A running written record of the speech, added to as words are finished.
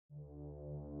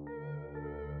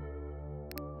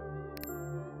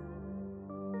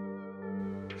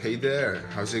Hey there,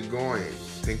 how's it going?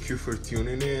 Thank you for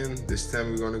tuning in. This time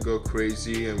we're gonna go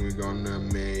crazy and we're gonna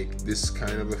make this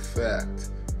kind of effect.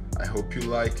 I hope you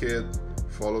like it.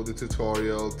 Follow the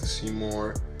tutorial to see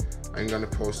more. I'm gonna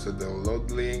post a download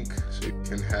link so you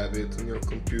can have it on your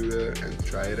computer and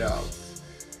try it out.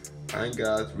 I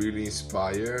got really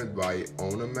inspired by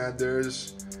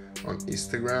OnaMadderz on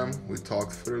Instagram. We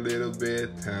talked for a little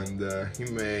bit and he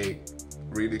made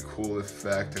really cool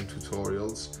effect and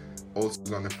tutorials. Also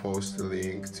gonna post a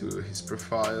link to his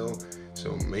profile,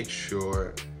 so make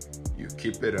sure you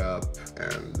keep it up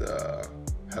and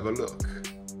have a look.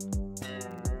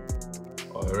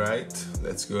 Alright,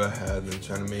 let's go ahead and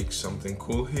try to make something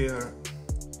cool here.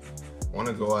 I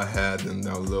wanna go ahead and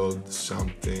download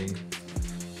something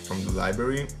from the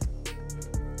library.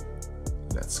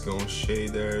 Let's go on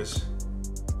shaders.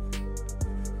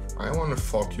 I wanna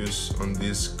focus on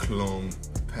this clone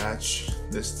patch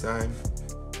this time,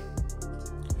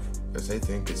 because I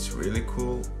think it's really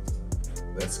cool.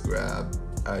 Let's grab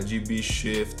RGB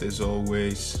shift as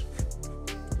always,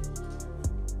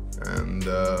 and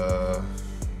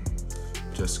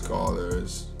just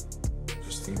colors,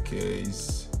 just in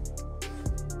case.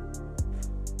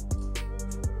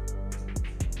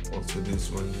 Also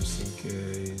this one, just in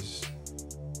case.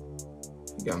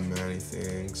 Got many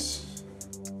things.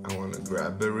 I want to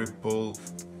grab a ripple.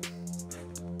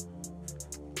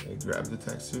 Grab the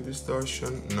texture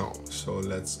distortion? No, so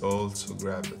let's also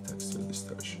grab the texture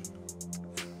distortion.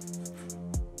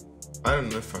 I don't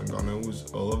know if I'm gonna use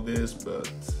all of this,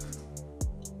 but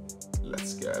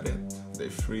let's get it. They're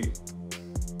free.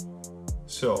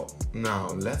 So now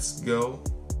let's go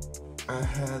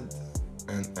ahead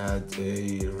and add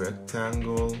a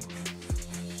rectangle.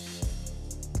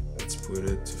 Let's put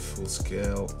it to full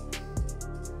scale.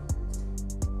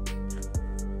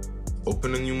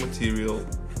 Open a new material.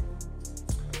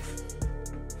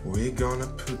 We're gonna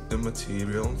put the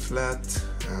material on flat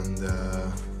and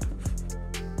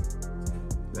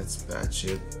let's patch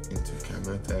it into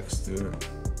camera texture.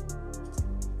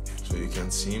 So you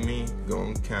can see me. Go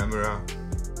on camera,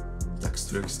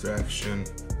 texture extraction,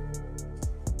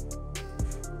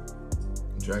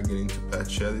 drag it into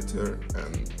patch editor,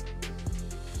 and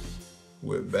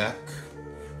we're back.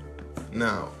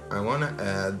 Now I wanna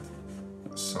add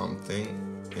something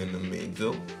in the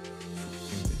middle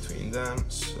in between them,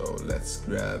 so let's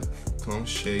grab clone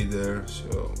shader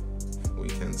so we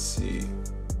can see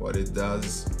what it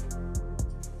does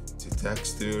to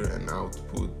texture and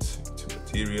output to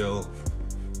material,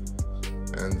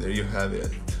 and there you have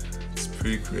it. It's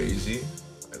pretty crazy.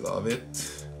 I love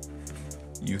it.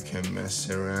 You can mess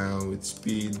around with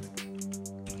speed,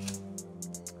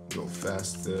 go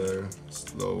faster,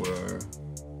 slower.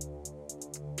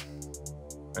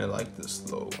 I like the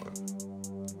slow one.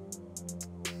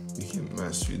 You can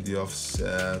mess with the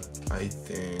offset. I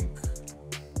think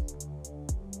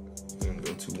you can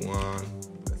go to 1.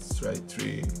 Let's try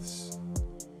 3. It's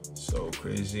so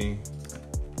crazy.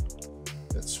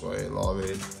 That's why I love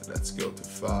it. Let's go to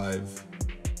 5.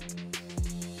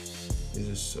 This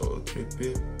is so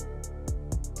trippy.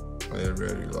 I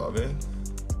already love it.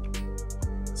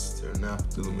 Let's turn up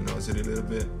the luminosity a little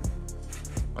bit.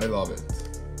 I love it.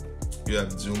 You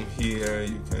have zoom here,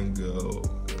 you can go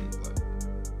and like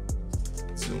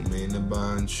zoom in a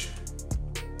bunch.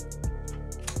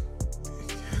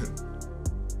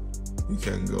 You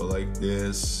can go like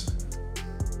this.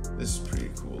 This is pretty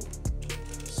cool.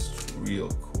 It's real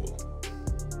cool.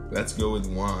 Let's go with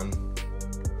 1.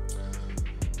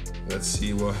 Let's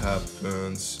see what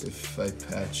happens if I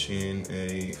patch in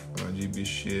a RGB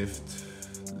shift.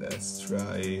 Let's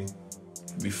try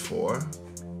before.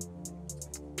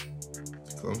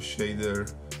 Clone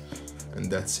shader, and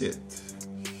that's it.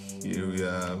 Here we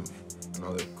have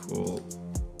another cool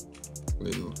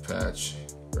little patch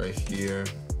right here.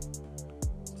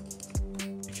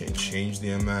 You can change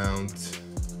the amount.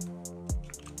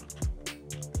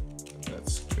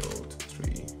 Let's go to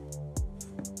 3.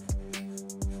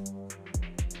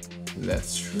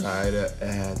 Let's try to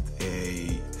add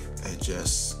a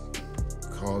adjust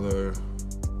color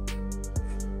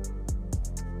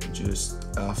just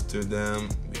after them,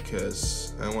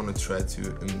 because I want to try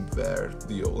to invert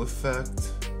the old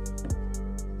effect.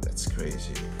 That's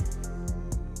crazy.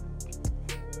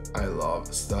 I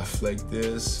love stuff like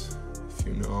this. If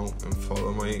you know and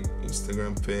follow my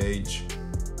Instagram page,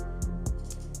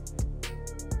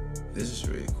 this is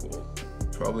really cool.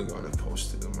 Probably gonna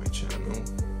post it on my channel.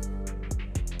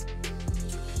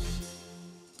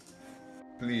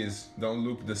 Please don't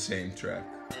loop the same track.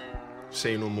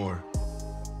 Say no more.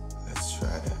 Let's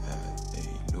try to add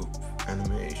a loop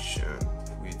animation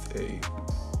with a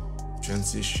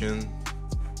transition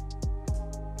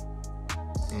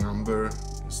number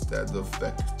instead of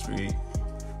vector 3.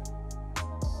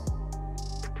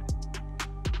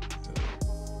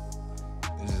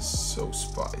 This is so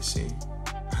spicy.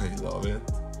 I love it.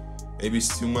 Maybe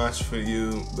it's too much for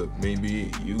you, but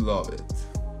maybe you love it.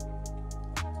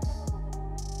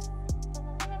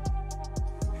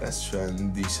 Let's try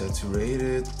and desaturate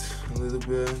it a little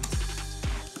bit.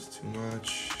 It's too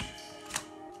much.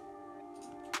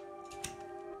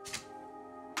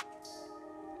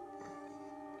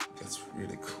 That's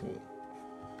really cool.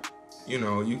 You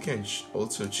know, you can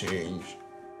also change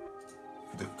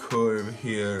the curve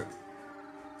here,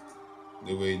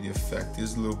 the way the effect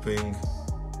is looping.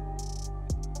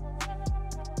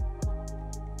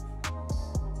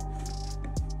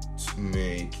 To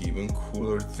make even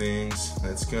cooler things,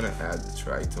 let's gonna add the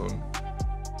tritone.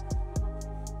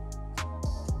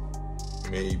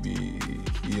 Maybe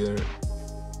here.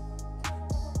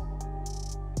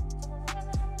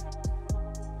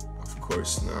 Of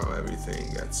course, now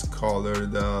everything gets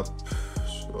colored up,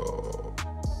 so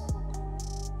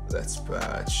let's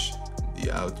patch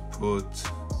the output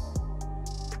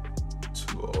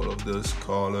to all of those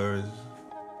colors,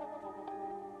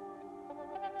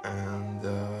 and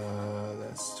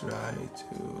let's try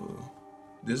to,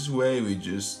 this way we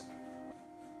just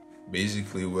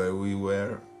basically where we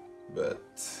were, but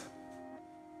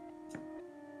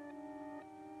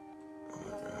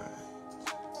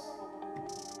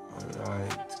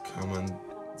alright, Command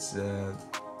Z.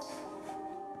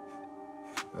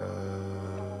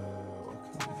 What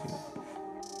can we do?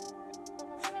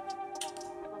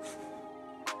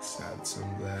 Let's add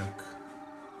some black.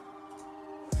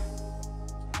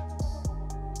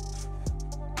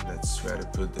 Let's try to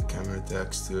put the camera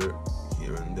texture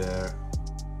here and there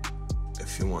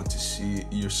if you want to see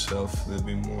yourself a little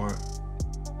bit more.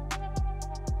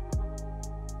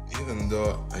 Even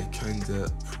though I kinda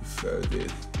preferred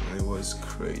it when it was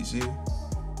crazy.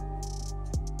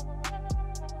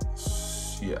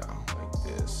 Yeah, like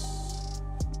this.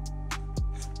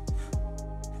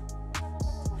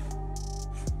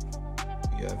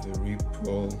 You have a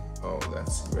ripple. Oh,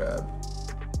 let's grab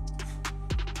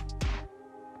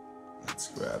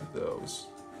those.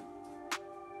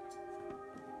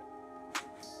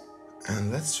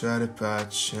 And let's try to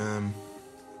patch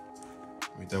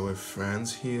with our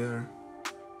friends here.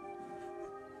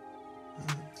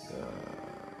 And,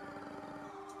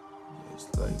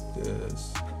 just like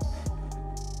this.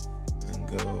 And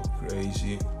go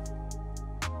crazy.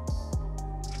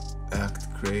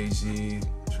 Act crazy.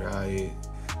 Try it.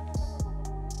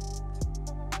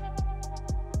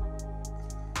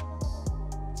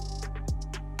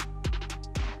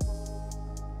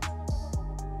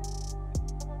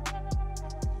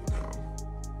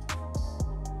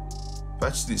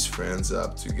 Patch these friends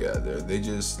up together. They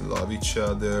just love each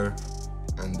other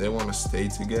and they want to stay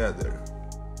together.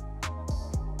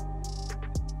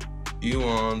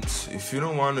 If you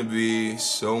don't want to be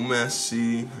so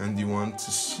messy and you want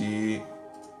to see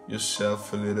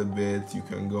yourself a little bit, you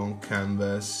can go on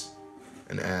canvas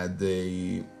and add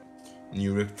a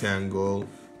new rectangle.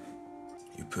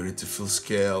 You put it to full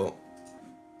scale.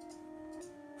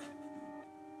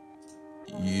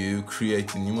 You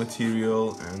create a new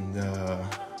material and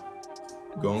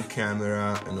go on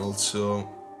camera and also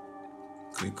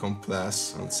click on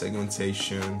plus on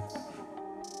segmentation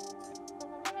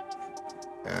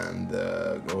and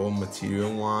go on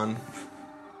material 1,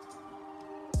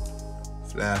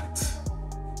 flat,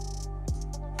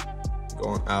 go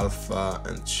on alpha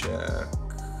and check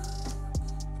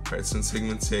person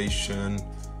segmentation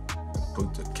and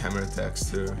put the camera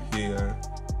texture here,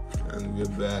 and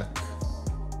we're back.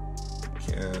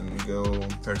 Can go on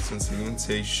person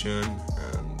segmentation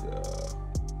and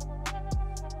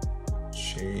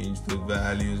change the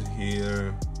values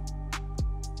here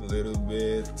a little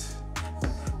bit.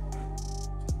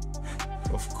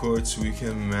 Of course, we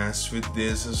can mess with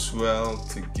this as well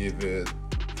to give it,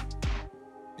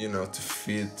 you know, to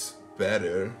fit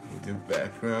better with the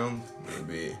background.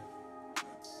 Maybe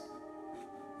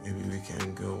we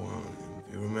can go on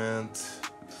environment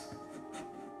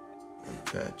and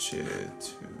patch it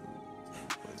to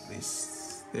at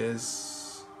least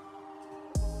this.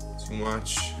 Too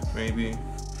much, maybe.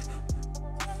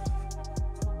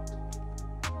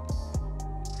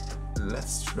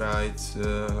 Let's try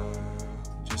to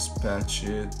just patch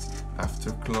it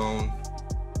after clone.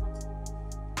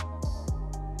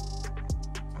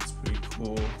 That's pretty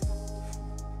cool.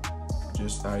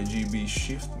 Just RGB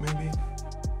shift maybe.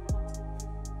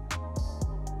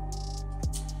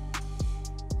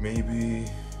 Maybe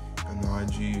an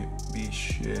RGB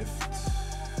shift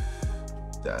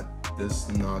that does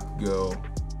not go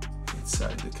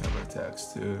inside the camera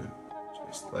texture,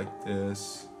 just like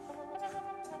this.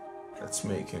 Let's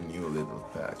make a new little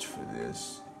patch for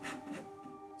this.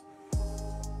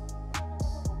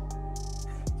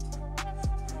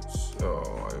 So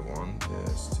I want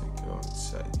this to go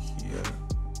inside here.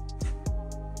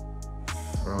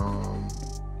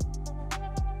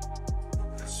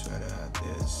 Let's try to add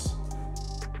this.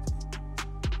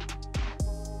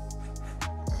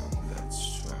 And let's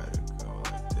try to go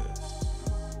like this.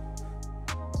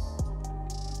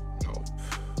 Nope.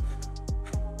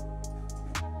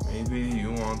 Maybe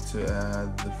you want to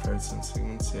add the person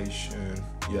segmentation.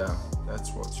 Yeah,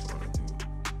 that's what you want to do.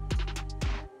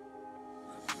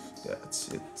 That's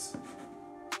it.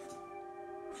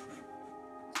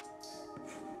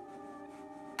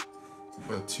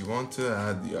 But you want to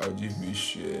add the RGB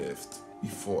shift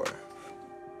before,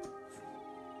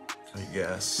 I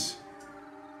guess.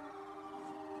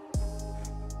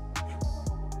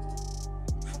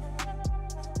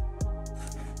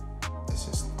 This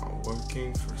is not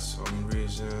working for some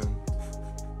reason.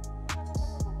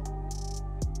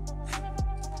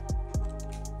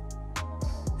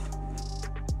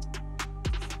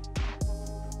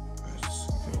 Let's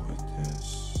go with this.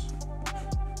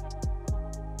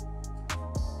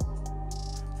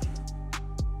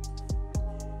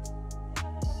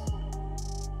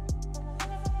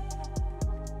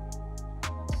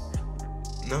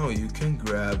 No, you can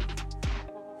grab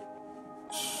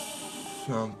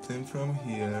something from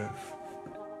here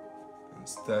and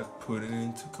start putting it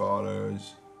into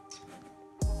colors.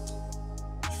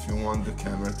 If you want the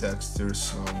camera texture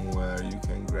somewhere, you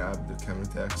can grab the camera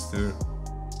texture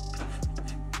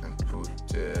and put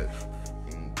it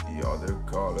in the other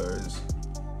colors.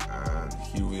 And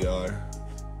here we are,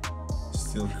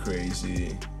 still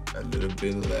crazy, a little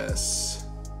bit less.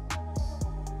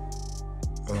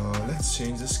 Let's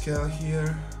change the scale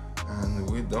here and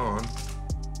we're done.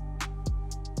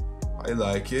 I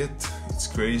like it, it's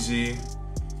crazy.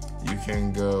 You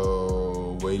can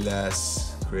go way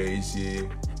less crazy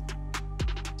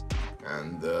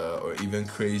and or even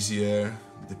crazier,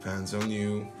 depends on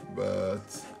you, but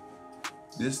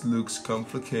this looks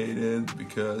complicated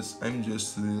because I'm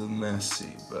just a little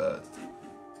messy, but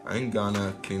I'm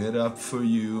gonna clean it up for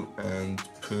you and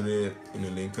put it in a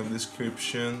link of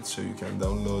description so you can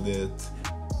download it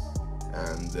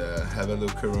and have a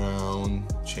look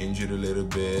around, change it a little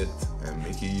bit and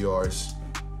make it yours.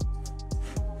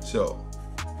 So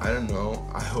I don't know,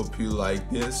 I hope you like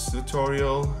this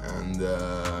tutorial and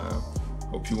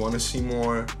hope you want to see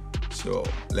more. So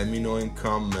let me know in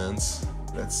comments.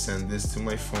 Let's send this to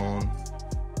my phone.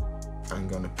 I'm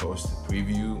gonna post a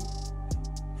preview.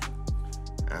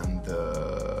 And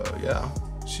yeah,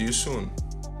 see you soon.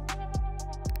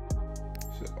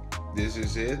 So this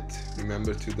is it.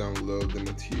 Remember to download the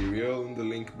material in the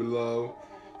link below.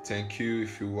 Thank you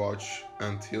if you watch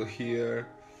until here.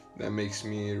 That makes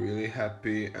me really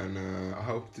happy, and I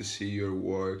hope to see your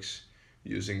works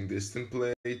using this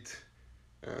template.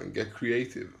 And get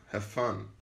creative, have fun.